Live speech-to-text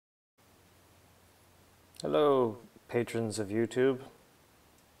Hello, patrons of YouTube.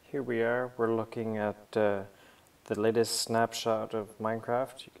 Here we are. We're looking at the latest snapshot of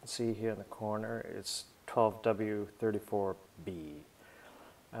Minecraft. You can see here in the corner it's 12W34B.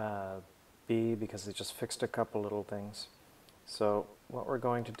 B because they just fixed a couple little things. So what we're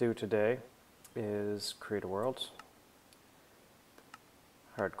going to do today is create a world.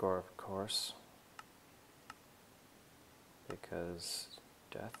 Hardcore, of course, because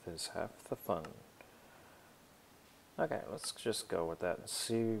death is half the fun. Okay, let's just go with that and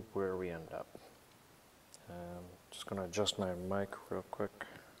see where we end up. Just going to adjust my mic real quick.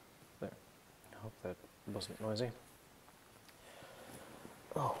 There. I hope that wasn't noisy.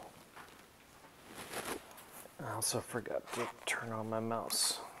 Oh. I also forgot to turn on my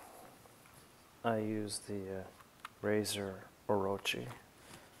mouse. I use the Razer Orochi,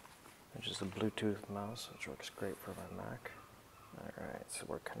 which is a Bluetooth mouse, which works great for my Mac. Alright, so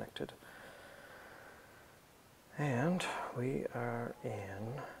we're connected. And we are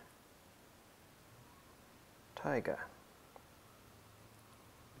in Taiga,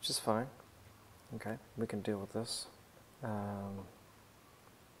 which is fine. Okay, we can deal with this.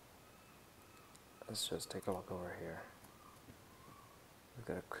 Let's just take a look over here. We've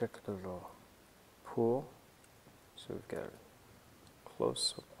got a quick little pool. So we've got a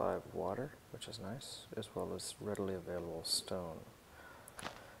close supply of water, which is nice, as well as readily available stone.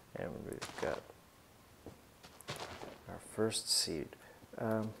 And we've got our first seed.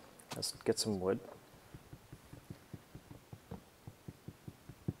 Let's get some wood.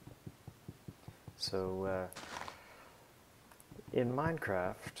 So in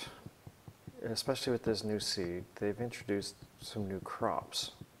Minecraft, especially with this new seed, they've introduced some new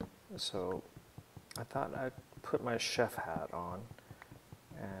crops. So I thought I'd put my chef hat on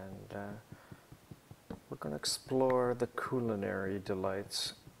and we're going to explore the culinary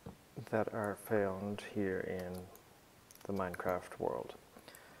delights that are found here in the Minecraft world.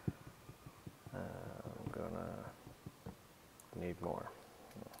 I'm going to need more.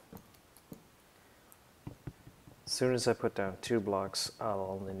 As soon as I put down 2 blocks,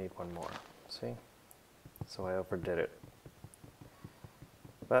 I'll only need 1 more. See? So I overdid it.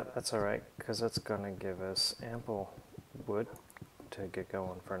 But that's alright, because that's going to give us ample wood to get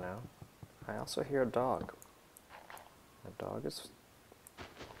going for now. I also hear a dog. A dog is,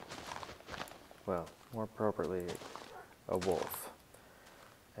 well, more appropriately, a wolf.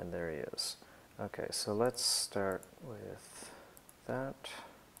 And there he is. Okay, so let's start with that.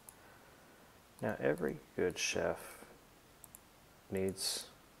 Now, every good chef needs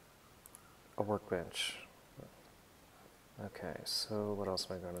a workbench. Okay, so what else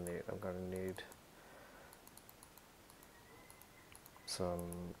am I going to need? I'm going to need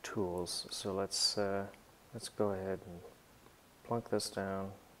some tools. So let's go ahead and plunk this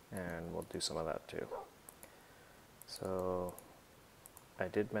down, and we'll do some of that too. So I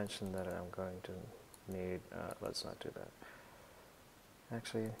did mention that I'm going to need. Let's not do that.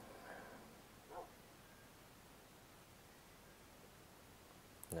 Actually.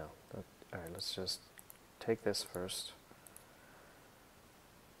 No. Alright, let's just take this first.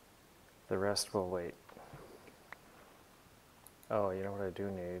 The rest will wait. Oh, you know what I do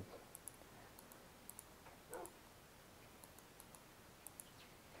need?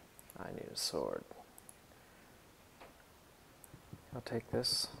 I need a sword. I'll take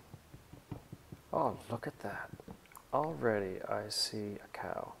this. Oh, look at that. Already I see a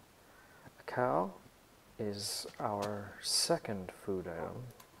cow. A cow is our second food item,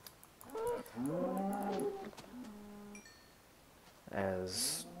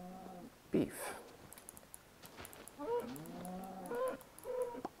 as beef.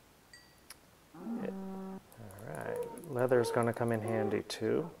 Alright, leather's going to come in handy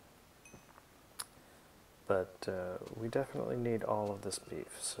too, but we definitely need all of this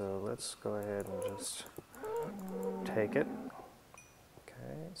beef, so let's go ahead and just take it.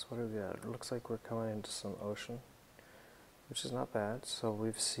 Okay, so what do we got? It looks like we're coming into some ocean, which is not bad. So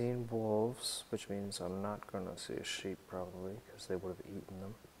we've seen wolves, which means I'm not going to see a sheep probably, because they would have eaten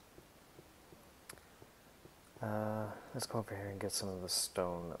them. Let's go over here and get some of the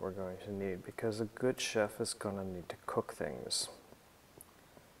stone that we're going to need, because a good chef is going to need to cook things.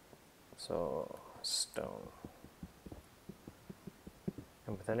 So, stone.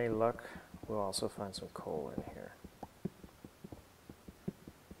 And with any luck, we'll also find some coal in here.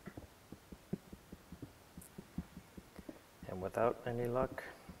 And without any luck,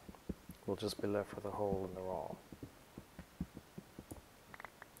 we'll just be left with a hole in the wall.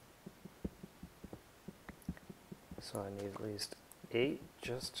 So I need at least 8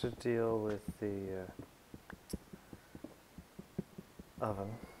 just to deal with the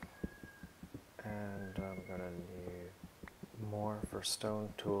oven. And I'm going to need more for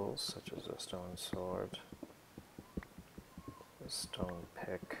stone tools, such as a stone sword, a stone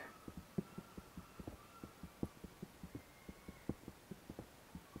pick.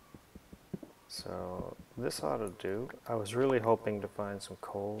 So this ought to do. I was really hoping to find some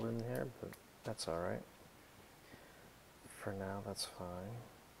coal in here, but that's all right. For now, that's fine.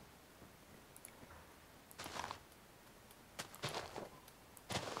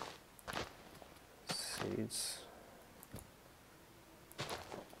 Seeds.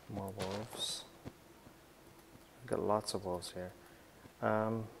 More wolves. I've got lots of wolves here.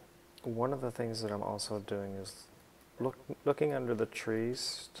 One of the things that I'm also doing is looking under the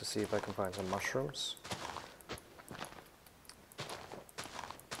trees to see if I can find some mushrooms.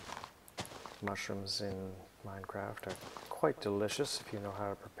 Mushrooms in Minecraft are quite delicious if you know how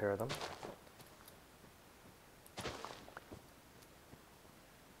to prepare them.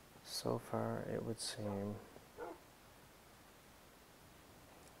 So far, it would seem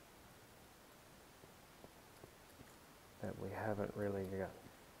that we haven't really got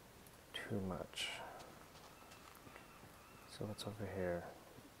too much. So what's over here?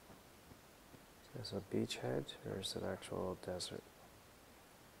 Is this a beachhead or is it actual desert?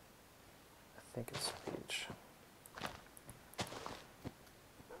 I think it's beach.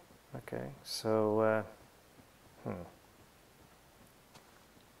 Okay, so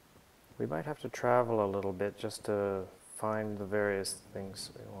we might have to travel a little bit just to find the various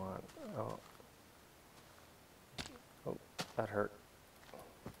things we want. Oh, that hurt.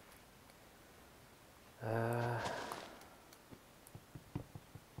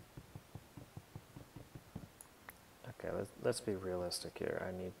 Okay, let's be realistic here.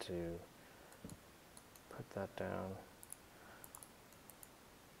 I need to put that down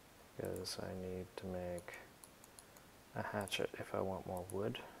because I need to make a hatchet if I want more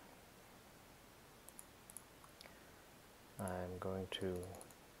wood. I'm going to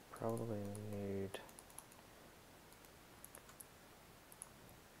probably need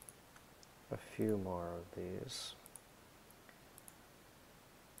a few more of these.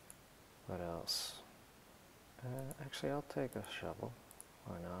 What else? Actually, I'll take a shovel.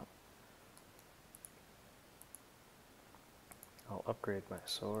 Why not? I'll upgrade my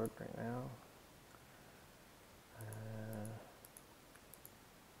sword right now.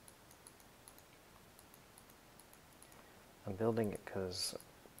 I'm building it because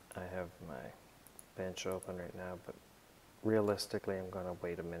I have my bench open right now, but realistically I'm going to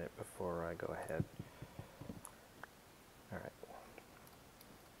wait a minute before I go ahead. Alright.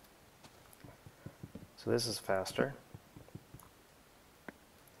 So this is faster.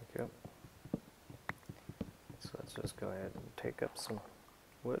 Thank you. So let's just go ahead and take up some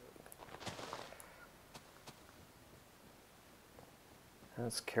wood. And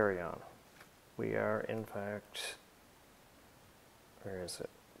let's carry on. We are, in fact, where is it?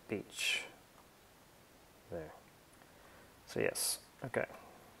 Beach. There. So yes, okay.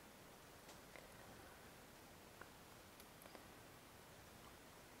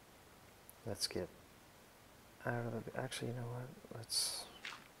 Let's get out of the, actually, you know what? Let's,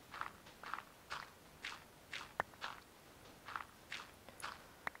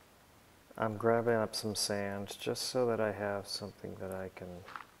 I'm grabbing up some sand just so that I have something that I can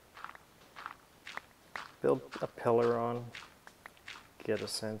build a pillar on, get a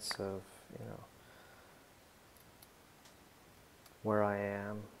sense of, you know, where I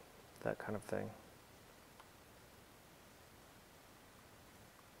am, that kind of thing.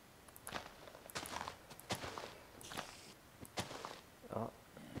 Oh,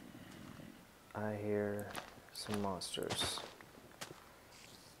 I hear some monsters.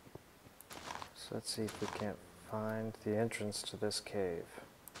 So let's see if we can't find the entrance to this cave.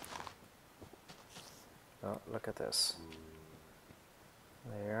 Oh, look at this.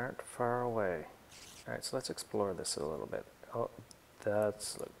 They aren't far away. Alright, so let's explore this a little bit. Oh,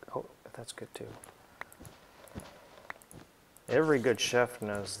 that's good too. Every good chef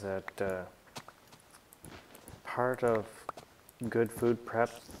knows that part of good food prep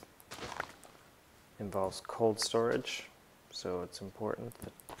involves cold storage, so it's important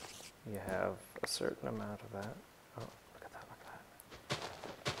that you have a certain amount of that. Oh, look at that, look at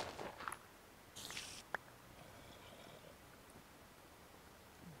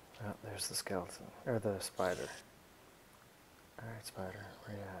that. Oh, there's the skeleton, or the spider. Alright, spider,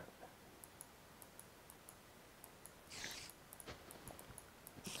 where you at?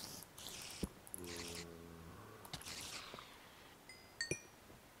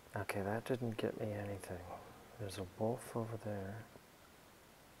 Okay, that didn't get me anything. There's a wolf over there.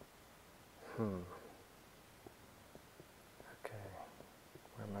 Okay.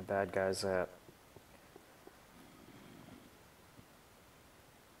 Where are my bad guys at?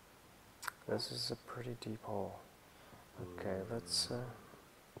 This is a pretty deep hole. Okay, let's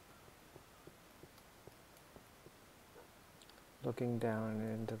looking down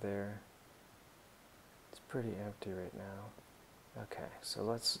into there. It's pretty empty right now. Okay, so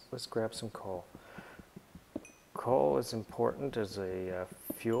let's grab some coal. Coal is important as a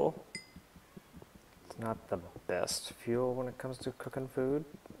fuel. It's not the best fuel when it comes to cooking food.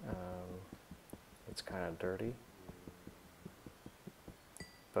 It's kind of dirty.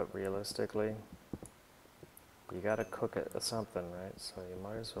 But realistically, you gotta cook it with something, right? So you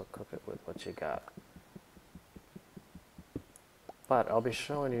might as well cook it with what you got. But I'll be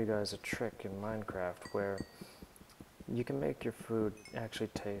showing you guys a trick in Minecraft where you can make your food actually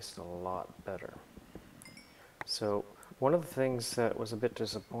taste a lot better. So one of the things that was a bit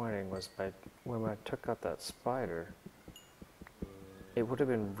disappointing was when I took out that spider, it would have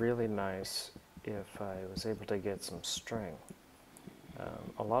been really nice if I was able to get some string.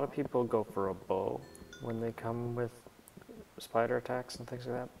 A lot of people go for a bow when they come with spider attacks and things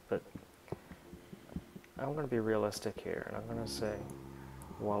like that, but I'm going to be realistic here, and I'm going to say,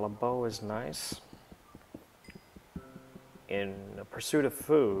 while a bow is nice, in the pursuit of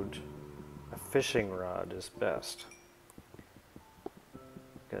food, a fishing rod is best.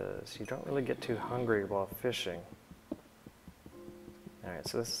 Because you don't really get too hungry while fishing. Alright,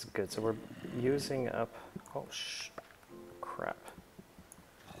 so this is good. So we're using up... Oh, crap.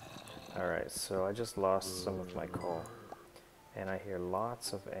 Alright, so I just lost some of my coal. And I hear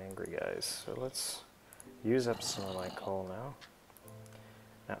lots of angry guys. So let's use up some of my coal now.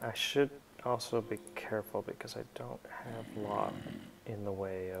 Now I should also be careful because I don't have a lot in the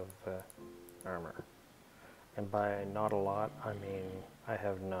way of armor. And by not a lot, I mean I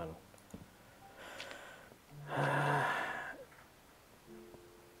have none.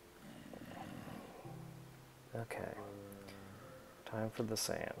 Okay, time for the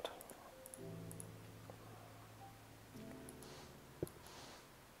sand.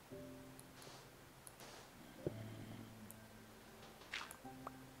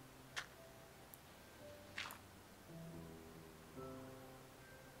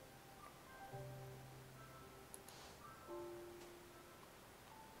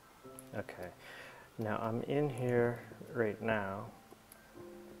 Okay, now I'm in here right now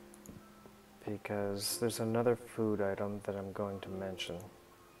because there's another food item that I'm going to mention.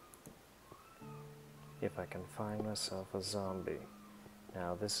 If I can find myself a zombie.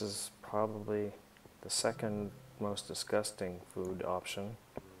 Now this is probably the second most disgusting food option,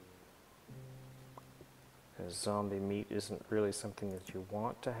 because zombie meat isn't really something that you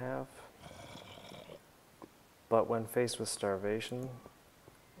want to have, but when faced with starvation,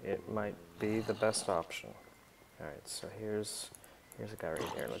 it might be the best option. Alright, so here's a guy right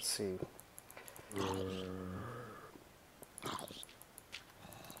here. Let's see.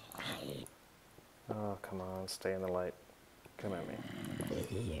 Oh, come on, stay in the light. Come at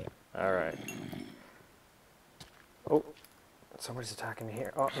me. Alright. Oh, somebody's attacking me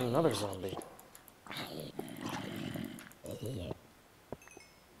here. Oh, another zombie.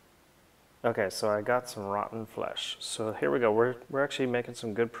 Okay, so I got some rotten flesh. So here we go. We're actually making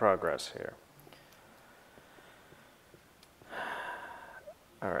some good progress here.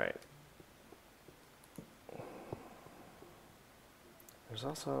 Alright. There's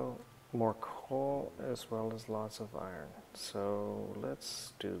also more coal as well as lots of iron. So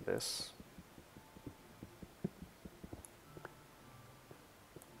let's do this.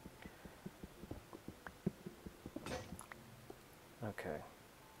 Okay.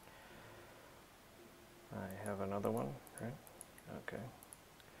 I have another one, right? Okay.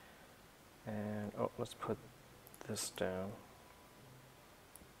 And, oh, let's put this down.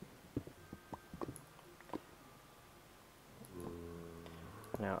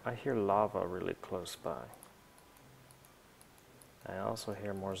 Now, I hear lava really close by. I also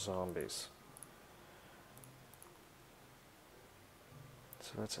hear more zombies.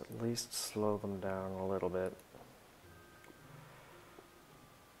 So let's at least slow them down a little bit.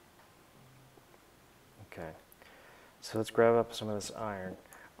 Okay, so let's grab up some of this iron.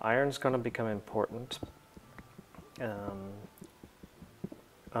 Iron's going to become important.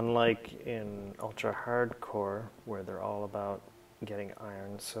 Unlike in ultra hardcore, where they're all about getting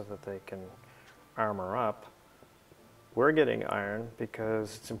iron so that they can armor up, we're getting iron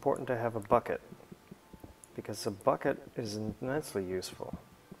because it's important to have a bucket, because a bucket is immensely useful,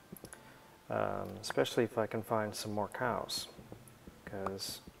 especially if I can find some more cows,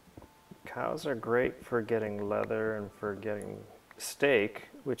 because cows are great for getting leather and for getting steak,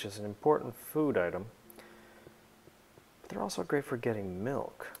 which is an important food item, but they're also great for getting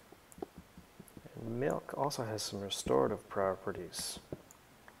milk. And milk also has some restorative properties.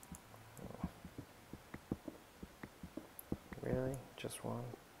 Really? Just one?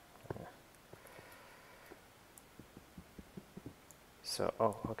 Yeah. So,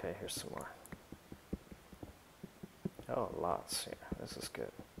 oh, okay, here's some more. Oh, lots. Yeah, this is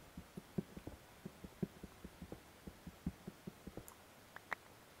good.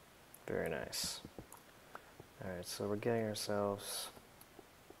 Very nice. Alright, so we're getting ourselves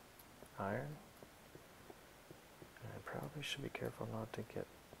iron. I probably should be careful not to get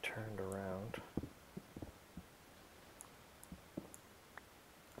turned around.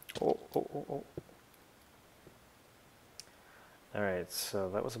 Oh, oh, oh, oh. Alright, so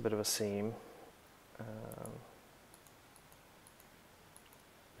that was a bit of a seam.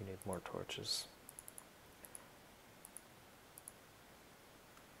 We need more torches.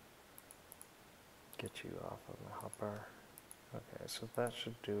 Get you off of my hopper. Okay, so that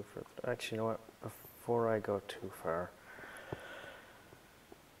should do for... Actually, you know what? Before I go too far,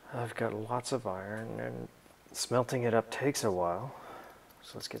 I've got lots of iron, and smelting it up takes a while.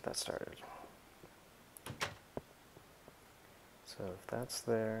 So let's get that started. So if that's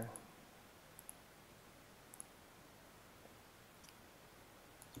there...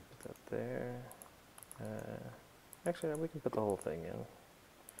 Put that there. Actually, we can put the whole thing in.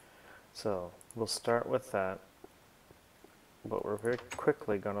 So we'll start with that, but we're very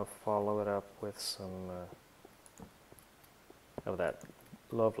quickly going to follow it up with some of that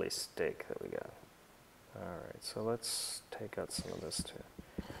lovely steak that we got. Alright, so let's take out some of this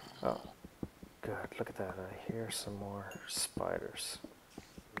too. Oh, good, look at that. I hear some more spiders,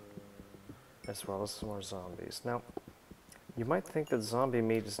 as well as some more zombies. Now, you might think that zombie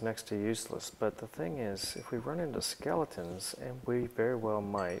meat is next to useless, but the thing is, if we run into skeletons, and we very well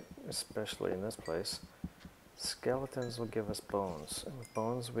might, especially in this place, skeletons will give us bones, and with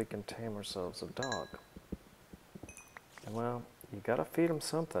bones we can tame ourselves a dog. And well, you gotta feed them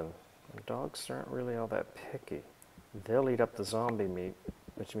something. And dogs aren't really all that picky. They'll eat up the zombie meat,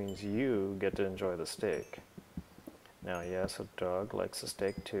 which means you get to enjoy the steak. Now, yes, a dog likes a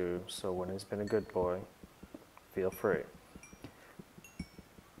steak too, so when he's been a good boy, feel free.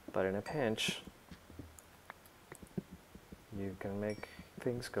 But in a pinch, you can make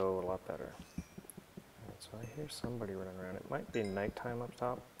things go a lot better. Right, so I hear somebody running around. It might be nighttime up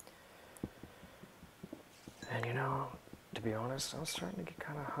top. And you know, to be honest, I'm starting to get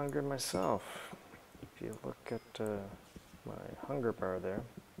kind of hungry myself. If you look at my hunger bar there,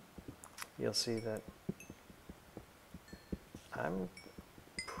 you'll see that I'm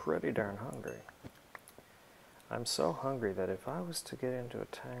pretty darn hungry. I'm so hungry that if I was to get into a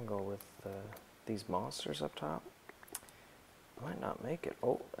tangle with these monsters up top, I might not make it.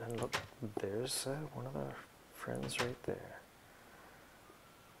 Oh, and look, there's one of our friends right there.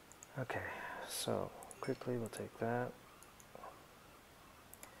 Okay, so quickly we'll take that.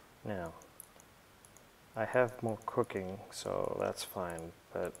 Now, I have more cooking, so that's fine,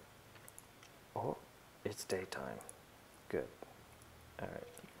 but oh, it's daytime. Good. All right.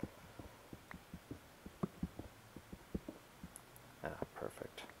 Ah,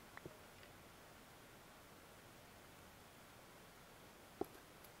 perfect.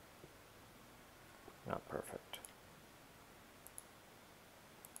 Not perfect.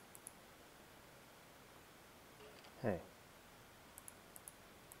 Hey.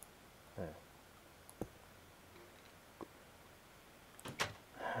 Hey.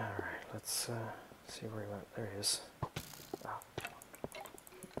 All right, let's see where he went. There he is. Oh.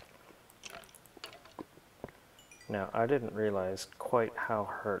 Now, I didn't realize quite how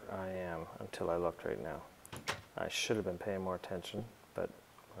hurt I am until I looked right now. I should have been paying more attention, but,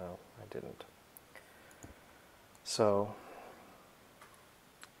 well, I didn't. So,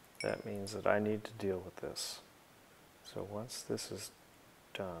 that means that I need to deal with this. So once this is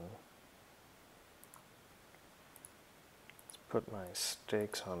done, let's put my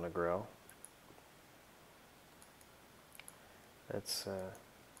steaks on the grill. Let's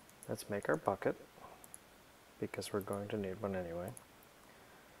make our bucket, because we're going to need one anyway.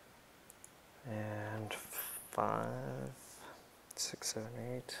 And 5, 6, 7,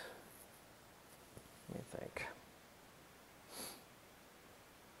 8. Let me think.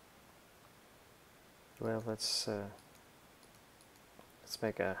 Well, let's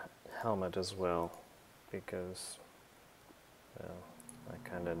make a helmet as well, because, well, I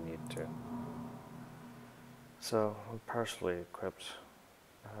kind of need to. So I'm partially equipped.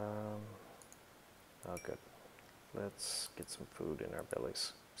 Oh, good. Let's get some food in our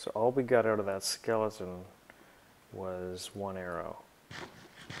bellies. So all we got out of that skeleton was 1 arrow.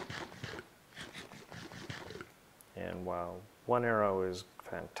 And while 1 arrow is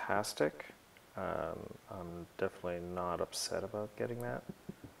fantastic, I'm definitely not upset about getting that.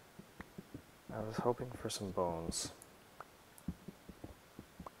 I was hoping for some bones.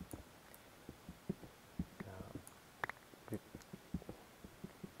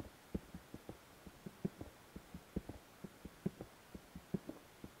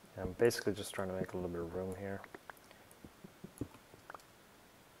 basically just trying to make a little bit of room here.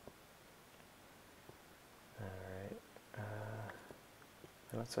 Alright,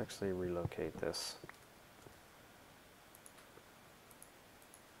 let's actually relocate this.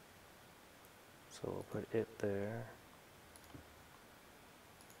 So we'll put it there.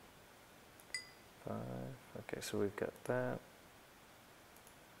 5. Okay, so we've got that.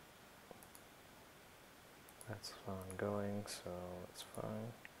 That's ongoing, so that's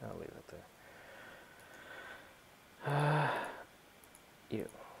fine. I'll leave it there. You.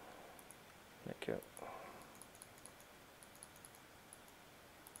 Thank you.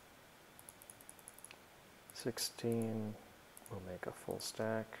 $16. We'll make a full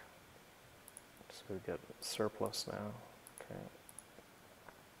stack. So we get surplus now. Okay.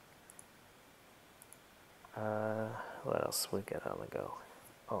 What else we get on the go?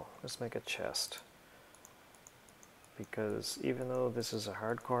 Oh, let's make a chest. Because even though this is a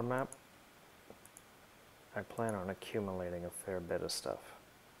hardcore map, I plan on accumulating a fair bit of stuff.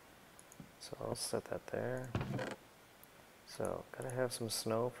 So I'll set that there. So, gotta have some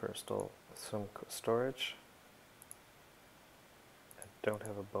snow for some storage. I don't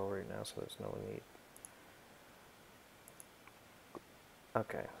have a bow right now, so there's no need.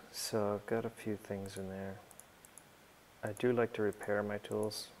 Okay, so I've got a few things in there. I do like to repair my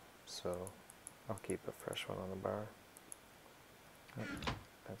tools, so I'll keep a fresh one on the bar. Oh,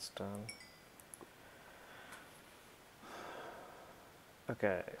 that's done.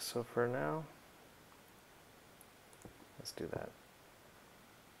 Okay, so for now, let's do that.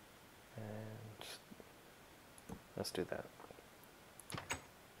 And let's do that.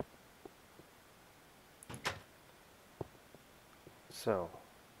 So,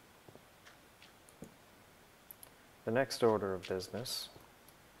 the next order of business,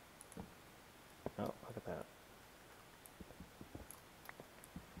 oh, look at that.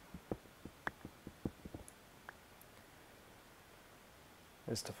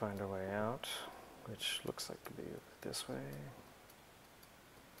 Is to find our way out, which looks like to be this way.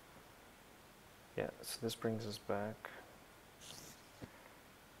 Yeah, so this brings us back.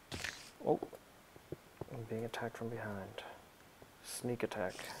 Oh, I'm being attacked from behind. Sneak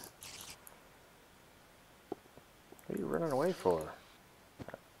attack. What are you running away for?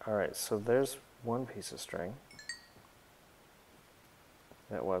 Alright, so there's one piece of string.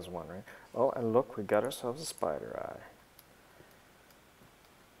 That was one, right? Oh, and look, we got ourselves a spider eye.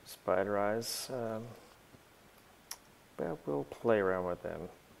 Spider eyes, well, we'll play around with them.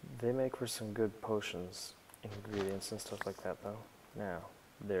 They make for some good potions, ingredients and stuff like that though. Now,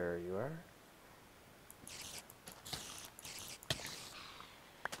 there you are.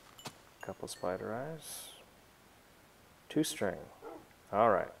 Couple spider eyes. 2 string.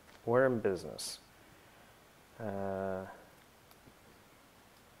 Alright, we're in business.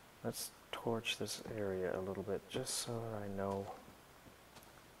 Let's torch this area a little bit just so that I know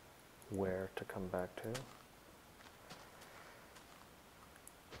where to come back to.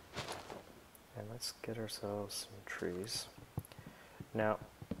 And let's get ourselves some trees. Now,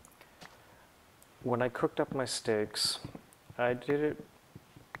 when I cooked up my steaks, I did it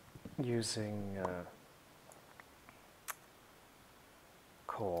using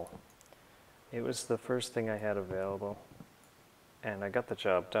coal. It was the first thing I had available, and I got the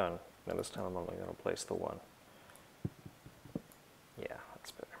job done. Now this time I'm only going to place the one. Yeah,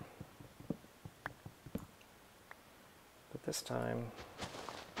 that's better. But this time,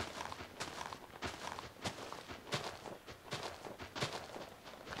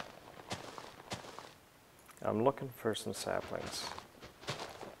 I'm looking for some saplings.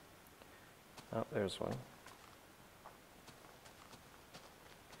 Oh, there's one.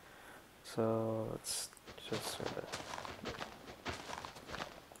 So let's just sort of,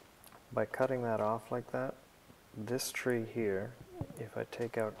 by cutting that off like that, this tree here, if I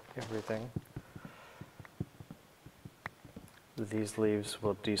take out everything, these leaves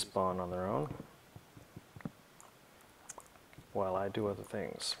will despawn on their own while I do other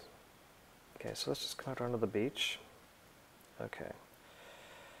things. Okay, so let's just come out onto the beach. Okay.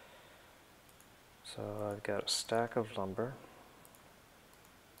 So I've got a stack of lumber.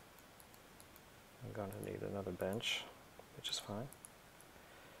 I'm going to need another bench, which is fine.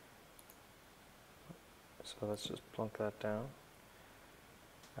 So let's just plunk that down.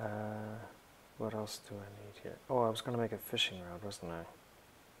 What else do I need here? Oh, I was going to make a fishing rod, wasn't I?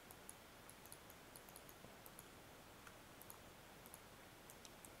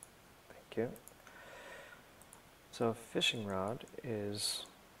 Thank you. So a fishing rod is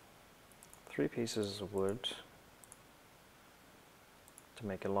 3 pieces of wood to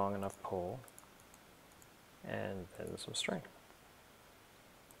make a long enough pole, and then some string.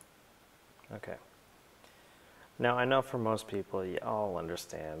 Okay. Now, I know for most people, you all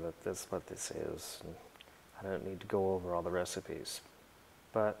understand that this is what this is. And I don't need to go over all the recipes.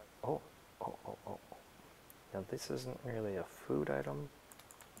 But, oh. Now, this isn't really a food item,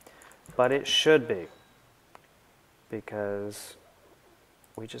 but it should be. Because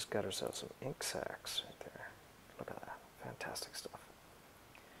we just got ourselves some ink sacs right there. Look at that. Fantastic stuff.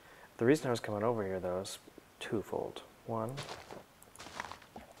 The reason I was coming over here, though, is twofold. One,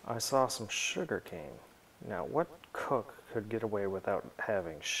 I saw some sugar cane. Now, what cook could get away without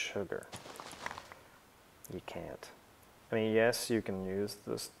having sugar? You can't. I mean, yes, you can use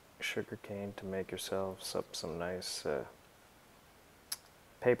this sugar cane to make yourselves up some nice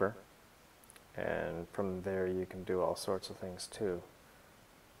paper. And from there you can do all sorts of things too.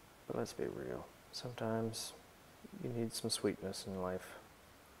 But let's be real. Sometimes you need some sweetness in life.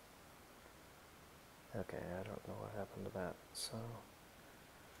 Okay, I don't know what happened to that. So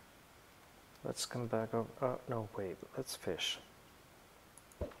let's come back over. Oh, no, wait. Let's fish.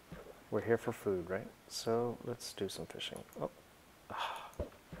 We're here for food, right? So let's do some fishing. Oh.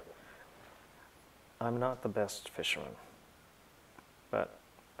 I'm not the best fisherman, but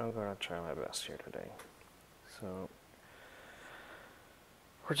I'm going to try my best here today. So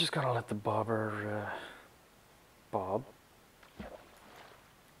we're just going to let the bobber bob.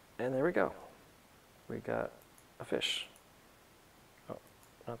 And there we go. We got a fish. Oh,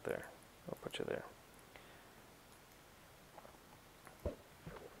 not there. I'll put you there.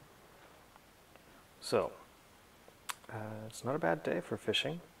 So, it's not a bad day for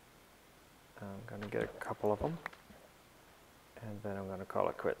fishing. I'm going to get a couple of them. And then I'm going to call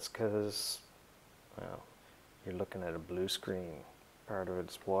it quits because, well, you're looking at a blue screen. Part of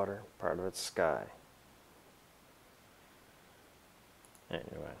it's water, part of it's sky.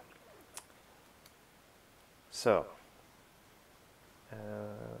 Anyway. So,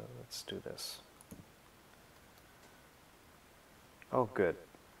 let's do this. Oh, good.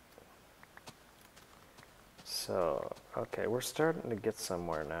 So, okay, we're starting to get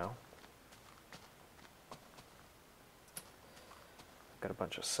somewhere now. Got a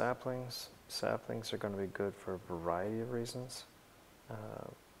bunch of saplings. Saplings are going to be good for a variety of reasons.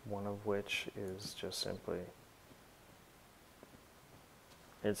 One of which is just simply,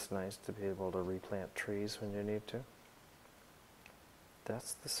 it's nice to be able to replant trees when you need to.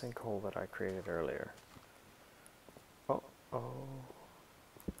 That's the sinkhole that I created earlier. Oh.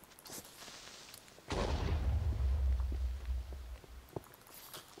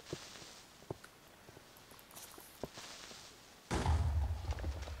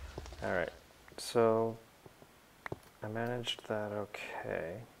 Alright, so I managed that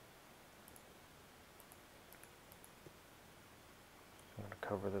okay. I'm going to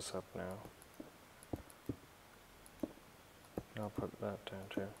cover this up now. I'll put that down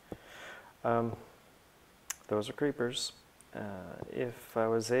too. Those are creepers. If I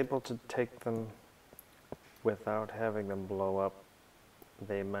was able to take them without having them blow up,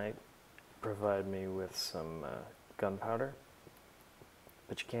 they might provide me with some gunpowder.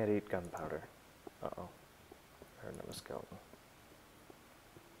 But you can't eat gunpowder. Uh-oh. I heard another skeleton.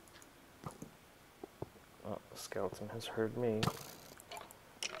 Oh, the skeleton has heard me.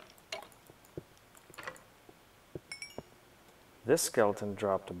 This skeleton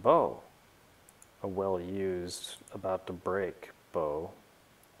dropped a bow. A well-used, about to break bow.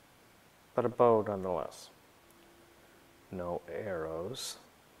 But a bow nonetheless. No arrows,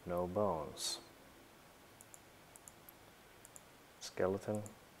 no bones. Skeleton,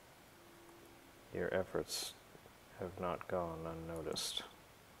 your efforts have not gone unnoticed.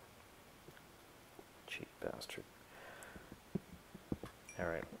 Cheap bastard.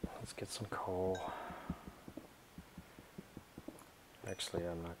 Alright, let's get some coal. Actually,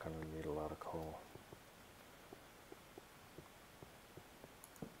 I'm not going to need a lot of coal.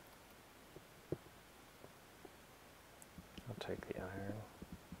 I'll take the iron.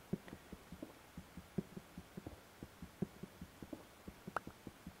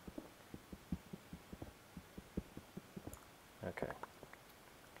 Okay.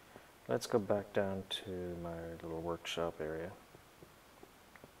 Let's go back down to my little workshop area,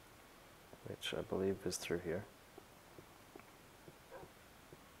 which I believe is through here.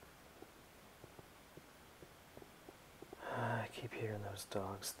 I keep hearing those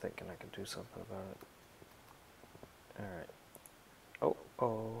dogs thinking I could do something about it. Alright. Oh.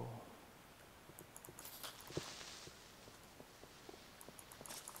 Oh.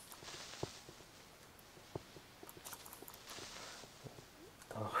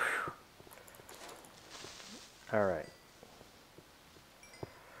 Alright.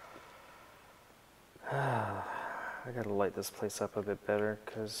 I I gotta light this place up a bit better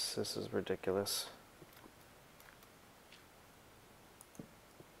because this is ridiculous.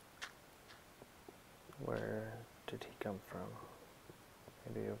 Where did he come from?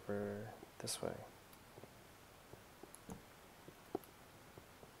 Maybe over this way.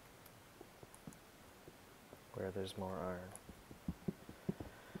 Where there's more iron.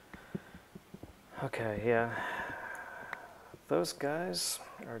 Okay, yeah. Those guys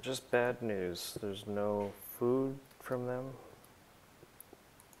are just bad news. There's no food from them,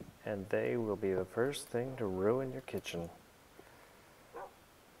 and they will be the first thing to ruin your kitchen.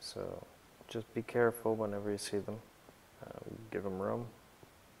 So just be careful whenever you see them. Give them room.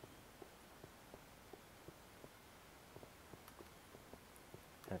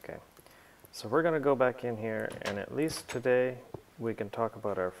 Okay, so we're going to go back in here, and at least today we can talk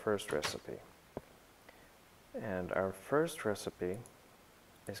about our first recipe. And our first recipe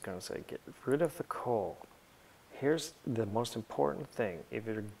is going to say, get rid of the coal. Here's the most important thing. If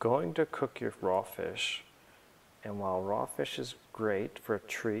you're going to cook your raw fish, and while raw fish is great for a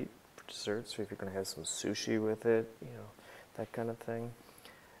treat, for desserts, or if you're going to have some sushi with it, that kind of thing,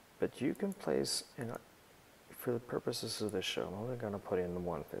 but you can place, for the purposes of this show, I'm only going to put in the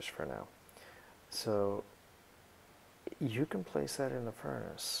one fish for now. So you can place that in the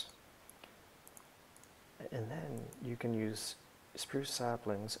furnace. And then you can use spruce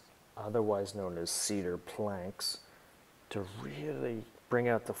saplings, otherwise known as cedar planks, to really bring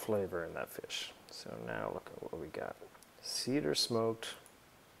out the flavor in that fish. So now look at what we got. Cedar smoked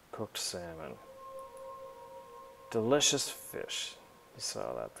cooked salmon. Delicious fish. You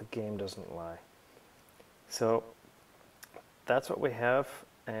saw that. The game doesn't lie. So that's what we have,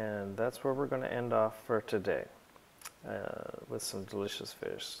 and that's where we're going to end off for today, with some delicious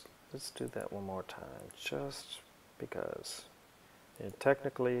fish. Let's do that one more time, just because. And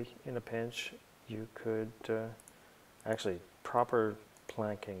technically, in a pinch, you could, actually, proper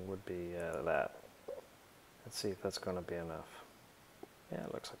planking would be that. Let's see if that's going to be enough. Yeah,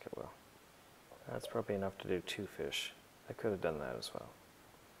 it looks like it will. That's probably enough to do 2 fish. I could have done that as well.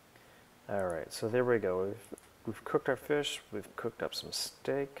 All right, so there we go. We've cooked our fish. We've cooked up some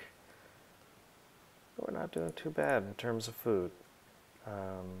steak. We're not doing too bad in terms of food.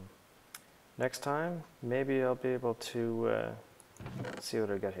 Next time, maybe I'll be able to see what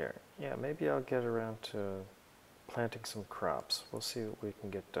I got here. Yeah, maybe I'll get around to planting some crops. We'll see what we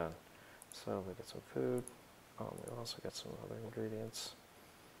can get done. So we got some food. Oh, we also got some other ingredients.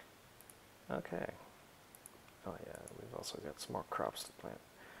 Okay. Oh yeah, we've also got some more crops to plant.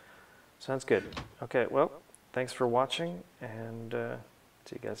 Sounds good. Okay, well, thanks for watching, and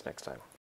see you guys next time.